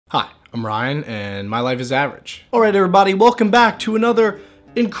I'm Ryan, and my life is average. Alright everybody, welcome back to another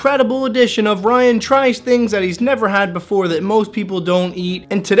incredible edition of Ryan tries things that he's never had before that most people don't eat.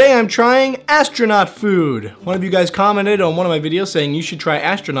 And today I'm trying astronaut food. One of you guys commented on one of my videos saying you should try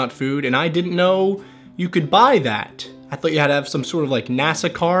astronaut food, and I didn't know you could buy that. I thought you had to have some sort of like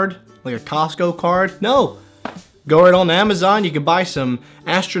NASA card, like a Costco card. No. Go right on Amazon, you can buy some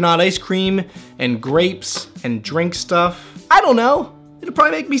astronaut ice cream and grapes and drink stuff. I don't know. It'll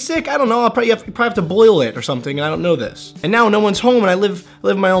probably make me sick. I don't know. You probably have to boil it or something, and I don't know this. And now no one's home, and I live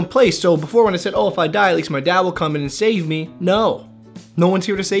in my own place. So before, when I said, oh, if I die, at least my dad will come in and save me. No. No one's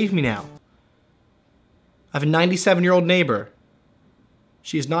here to save me now. I have a 97-year-old neighbor.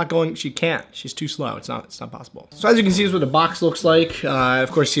 She is not going, she can't. She's too slow. It's not possible. So as you can see, this is what the box looks like.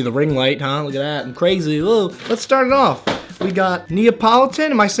 Of course, see the ring light, huh? Look at that, I'm crazy. Whoa. Let's start it off. We got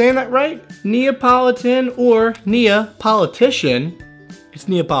Neapolitan, am I saying that right? Neapolitan or Neapolitan. It's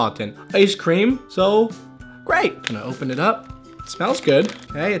Neapolitan. Ice cream, so great. Gonna open it up. It smells good.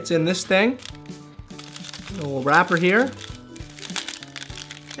 Okay, it's in this thing. A little wrapper here.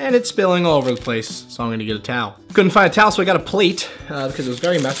 And it's spilling all over the place, so I'm gonna get a towel. Couldn't find a towel, so I got a plate because it was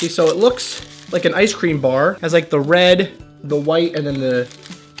very messy. So it looks like an ice cream bar. It has like the red, the white, and then the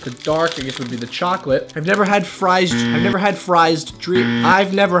dark, I guess would be the chocolate. I've never had fried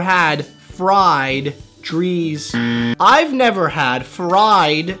dried,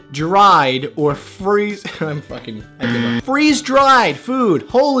 or freeze-dried food.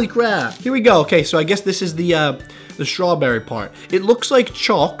 Holy crap. Here we go. Okay, so I guess this is the strawberry part. It looks like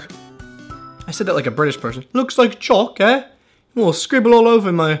chalk. I said that like a British person. Looks like chalk, eh? A little scribble all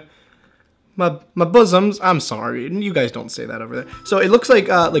over my bosoms. I'm sorry, you guys don't say that over there. So it looks like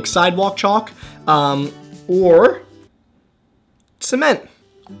sidewalk chalk, or cement.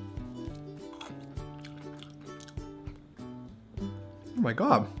 Oh my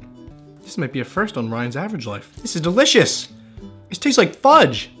god, this might be a first on Ryan's Average Life. This is delicious. It tastes like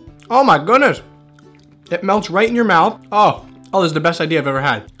fudge. Oh my goodness. It melts right in your mouth. Oh, this is the best idea I've ever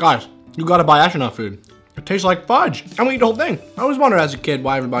had. Guys, you gotta buy astronaut food. It tastes like fudge. I'm gonna eat the whole thing. I always wondered as a kid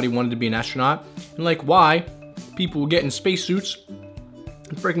why everybody wanted to be an astronaut, and like why people would get in spacesuits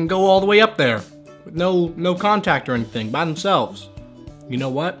and freaking go all the way up there with no contact or anything, by themselves. You know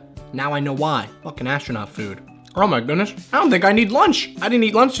what? Now I know why. Fucking astronaut food. Oh my goodness. I don't think I need lunch. I didn't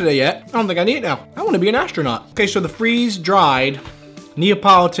eat lunch today yet. I don't think I need it now. I want to be an astronaut. Okay, so the freeze-dried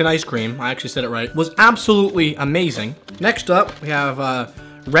Neapolitan ice cream, I actually said it right, was absolutely amazing. Next up, we have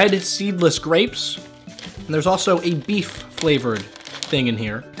red seedless grapes. And there's also a beef flavored thing in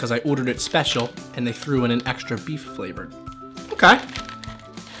here because I ordered it special and they threw in an extra beef flavored. Okay.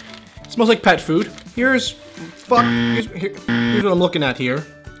 It smells like pet food. Here's what I'm looking at here.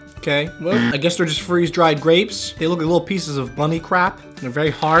 Okay, well, I guess they're just freeze-dried grapes. They look like little pieces of bunny crap. And they're very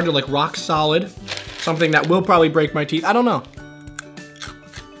hard, they're like rock solid. Something that will probably break my teeth, I don't know.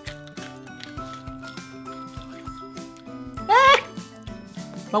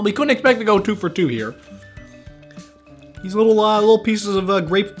 Well, we couldn't expect to go 2 for 2 here. These little pieces of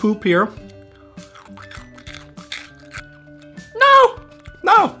grape poop here.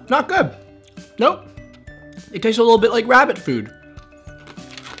 No, not good. Nope. It tastes a little bit like rabbit food.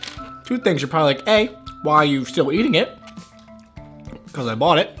 2 things, you're probably like, A, why are you still eating it? Because I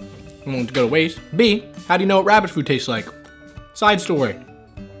bought it. I don't want it to go to waste. B, how do you know what rabbit food tastes like? Side story.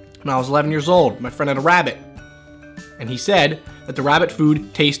 When I was 11 years old, my friend had a rabbit. And he said that the rabbit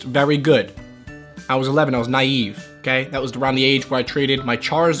food tastes very good. I was 11, I was naive, okay? That was around the age where I traded my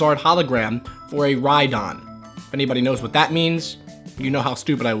Charizard hologram for a Rhydon. If anybody knows what that means, you know how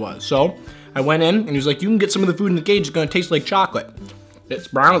stupid I was. So, I went in, and he was like, you can get some of the food in the cage, it's gonna taste like chocolate. It's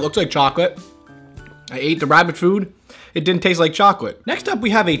brown, it looks like chocolate. I ate the rabbit food, it didn't taste like chocolate. Next up, we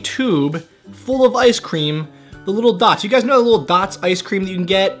have a tube full of ice cream, the little dots. You guys know the little dots ice cream that you can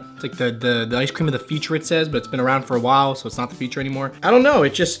get? It's like the ice cream of the future, it says, but it's been around for a while, so it's not the future anymore. I don't know,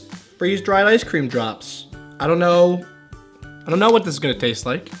 it's just freeze-dried ice cream drops. I don't know what this is gonna taste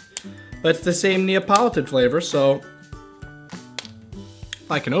like, but it's the same Neapolitan flavor, so if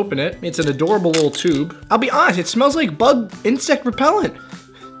I can open it. It's an adorable little tube. I'll be honest, it smells like insect repellent.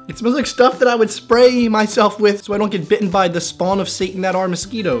 It smells like stuff that I would spray myself with so I don't get bitten by the spawn of Satan that are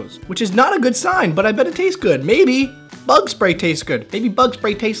mosquitoes, which is not a good sign, but I bet it tastes good. Maybe bug spray tastes good. Maybe bug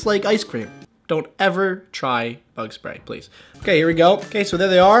spray tastes like ice cream. Don't ever try bug spray, please. Okay, here we go. Okay, so there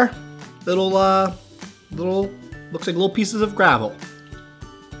they are. Little, looks like little pieces of gravel.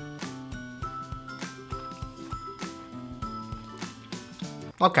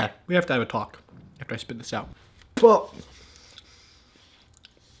 Okay, we have to have a talk after I spit this out. Well,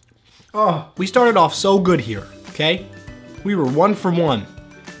 oh, we started off so good here, okay? We were 1 for 1.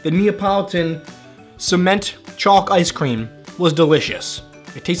 the Neapolitan cement chalk ice cream was delicious.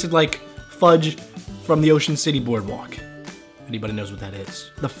 It tasted like fudge from the Ocean City Boardwalk. Anybody knows what that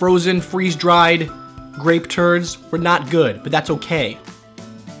is. The frozen, freeze-dried grape turds were not good, but that's okay.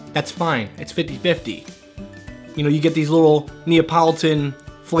 That's fine. It's 50-50. You know, you get these little Neapolitan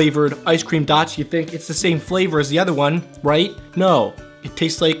flavored ice cream dots, you think it's the same flavor as the other one, right? No, it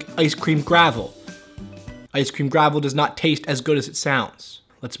tastes like ice cream gravel. Ice cream gravel does not taste as good as it sounds.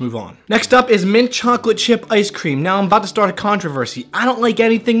 Let's move on. Next up is mint chocolate chip ice cream. Now I'm about to start a controversy. I don't like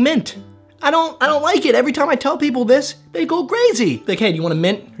anything mint. I don't like it. Every time I tell people this, they go crazy. Like, hey, do you want a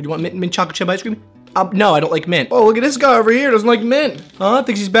mint? Or do you want mint chocolate chip ice cream? No, I don't like mint. Oh, look at this guy over here, doesn't like mint. Huh?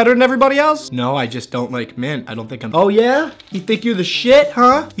 Thinks he's better than everybody else? No, I just don't like mint. I don't think I'm... Oh yeah? You think you're the shit,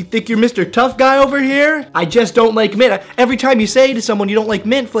 huh? You think you're Mr. Tough Guy over here? I just don't like mint. Every time you say to someone you don't like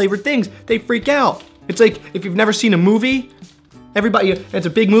mint flavored things, they freak out. It's like, if you've never seen a movie, it's a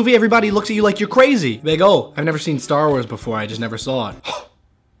big movie, everybody looks at you like you're crazy. They go, I've never seen Star Wars before, I just never saw it.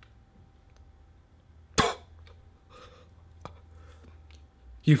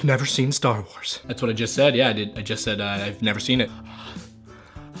 You've never seen Star Wars. That's what I just said. Yeah, I did. I just said I've never seen it.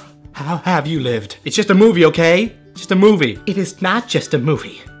 How have you lived? It's just a movie, okay? Just a movie. It is not just a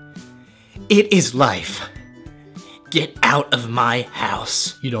movie. It is life. Get out of my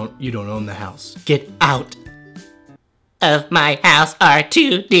house. You don't own the house. Get out of my house,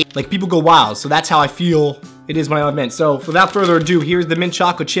 R2D. Like, people go wild, so that's how I feel it is when I mint. So without further ado, here's the mint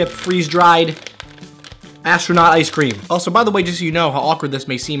chocolate chip freeze-dried Astronaut ice cream. Also, by the way, just so you know how awkward this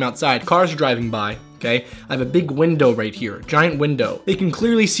may seem outside, cars are driving by, okay? I have a big window right here, giant window. They can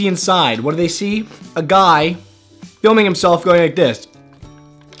clearly see inside. What do they see? A guy filming himself going like this.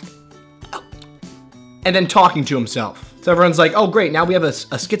 And then talking to himself. So everyone's like, oh great, now we have a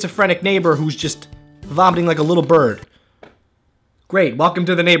schizophrenic neighbor who's just vomiting like a little bird. Great, welcome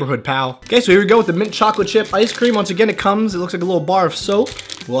to the neighborhood, pal. Okay, so here we go with the mint chocolate chip ice cream. Once again, it looks like a little bar of soap.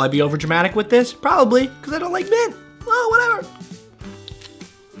 Will I be over dramatic with this? Probably, because I don't like mint. Oh, whatever.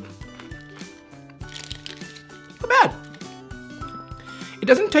 Not bad. It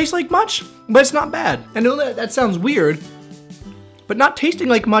doesn't taste like much, but it's not bad. I know that sounds weird, but not tasting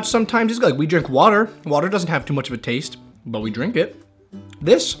like much sometimes is good. Like, we drink water. Water doesn't have too much of a taste, but we drink it.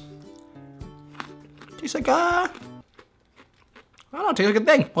 This tastes like, I don't know, tastes like a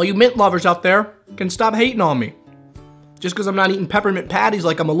thing. All you mint lovers out there can stop hating on me. Just because I'm not eating peppermint patties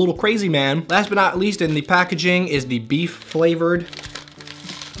like I'm a little crazy man. Last but not least, in the packaging is the beef flavored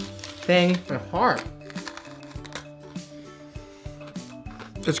thing. They're hard.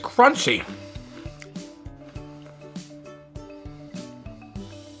 It's crunchy.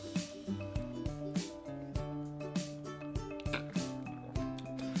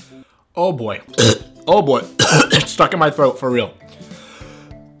 Oh boy. Oh boy. It's stuck in my throat for real.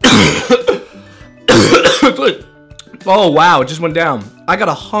 Oh wow, it just went down. I got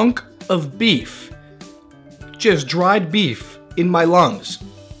a hunk of beef. Just dried beef in my lungs.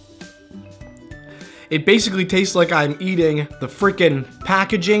 It basically tastes like I'm eating the freaking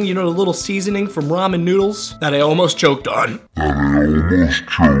packaging, you know, the little seasoning from ramen noodles that I almost choked on. And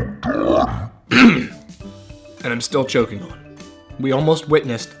I'm still choking on. We almost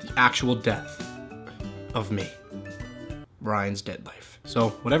witnessed the actual death of me. Ryan's dead life. So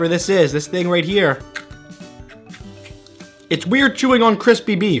whatever this is, this thing right here, it's weird chewing on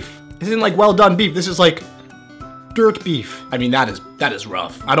crispy beef. This isn't like well done beef, this is like dirt beef. I mean, that is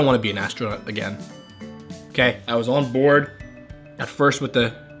rough. I don't want to be an astronaut again. Okay, I was on board at first with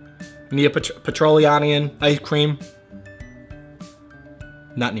the Neapolitan ice cream.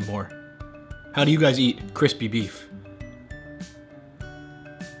 Not anymore. How do you guys eat crispy beef?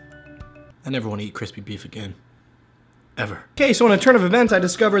 I never want to eat crispy beef again. Ever. Okay, so in a turn of events, I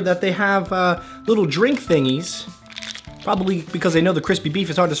discovered that they have little drink thingies. Probably because they know the crispy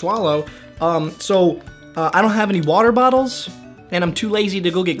beef is hard to swallow. I don't have any water bottles, and I'm too lazy to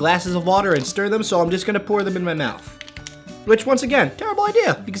go get glasses of water and stir them, so I'm just gonna pour them in my mouth. Which, once again, terrible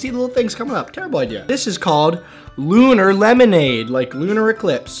idea. You can see the little things coming up. Terrible idea. This is called lunar lemonade, like lunar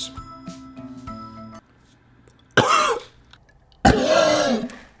eclipse.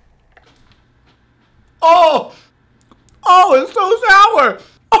 Oh! Oh, it's so sour!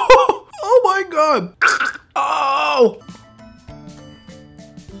 Oh my god! Oh!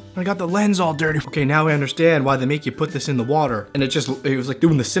 I got the lens all dirty. Okay, now I understand why they make you put this in the water. And it was like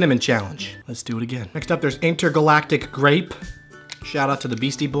doing the cinnamon challenge. Let's do it again. Next up, there's intergalactic grape. Shout out to the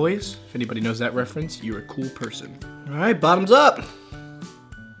Beastie Boys. If anybody knows that reference, you're a cool person. All right, bottoms up.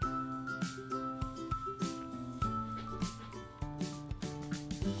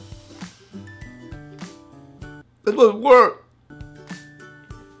 This doesn't work.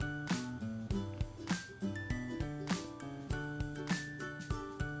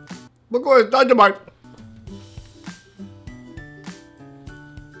 Look what it's done to my...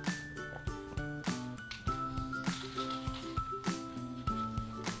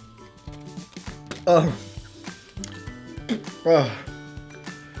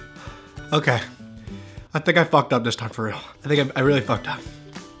 Okay. I think I fucked up this time for real. I really fucked up.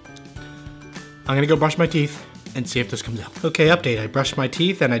 I'm gonna go brush my teeth and see if this comes out. Okay, update. I brushed my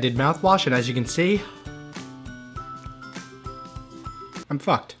teeth and I did mouthwash, and as you can see, I'm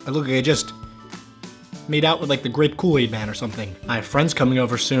fucked. I look like I just made out with like the grape Kool-Aid man or something. I have friends coming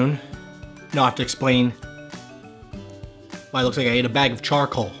over soon. No, I have to explain why it looks like I ate a bag of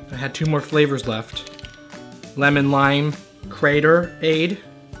charcoal. I had 2 more flavors left. Lemon lime, crater aid,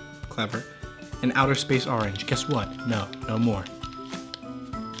 clever, and outer space orange. Guess what? No more.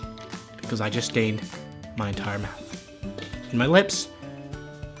 Because I just stained my entire mouth. And my lips,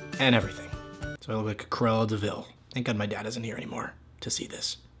 and everything. So I look like a Cruella de Vil. Thank God my dad isn't here anymore to see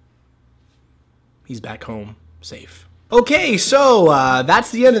this. He's back home, safe. Okay, so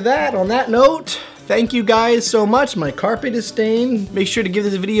that's the end of that. On that note, thank you guys so much. My carpet is stained. Make sure to give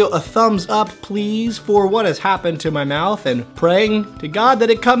this video a thumbs up, please, for what has happened to my mouth, and praying to God that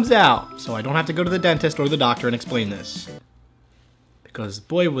it comes out so I don't have to go to the dentist or the doctor and explain this. Because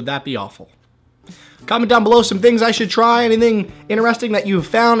boy, would that be awful. Comment down below some things I should try, anything interesting that you've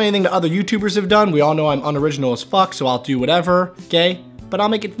found, anything that other YouTubers have done. We all know I'm unoriginal as fuck, so I'll do whatever, okay? But I'll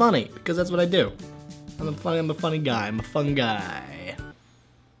make it funny, because that's what I do. I'm a funny guy. I'm a fun guy.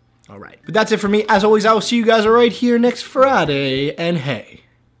 All right. But that's it for me. As always, I will see you guys right here next Friday. And hey,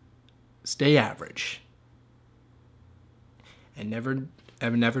 stay average. And never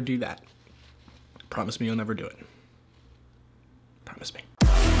do that. Promise me you'll never do it. Promise me.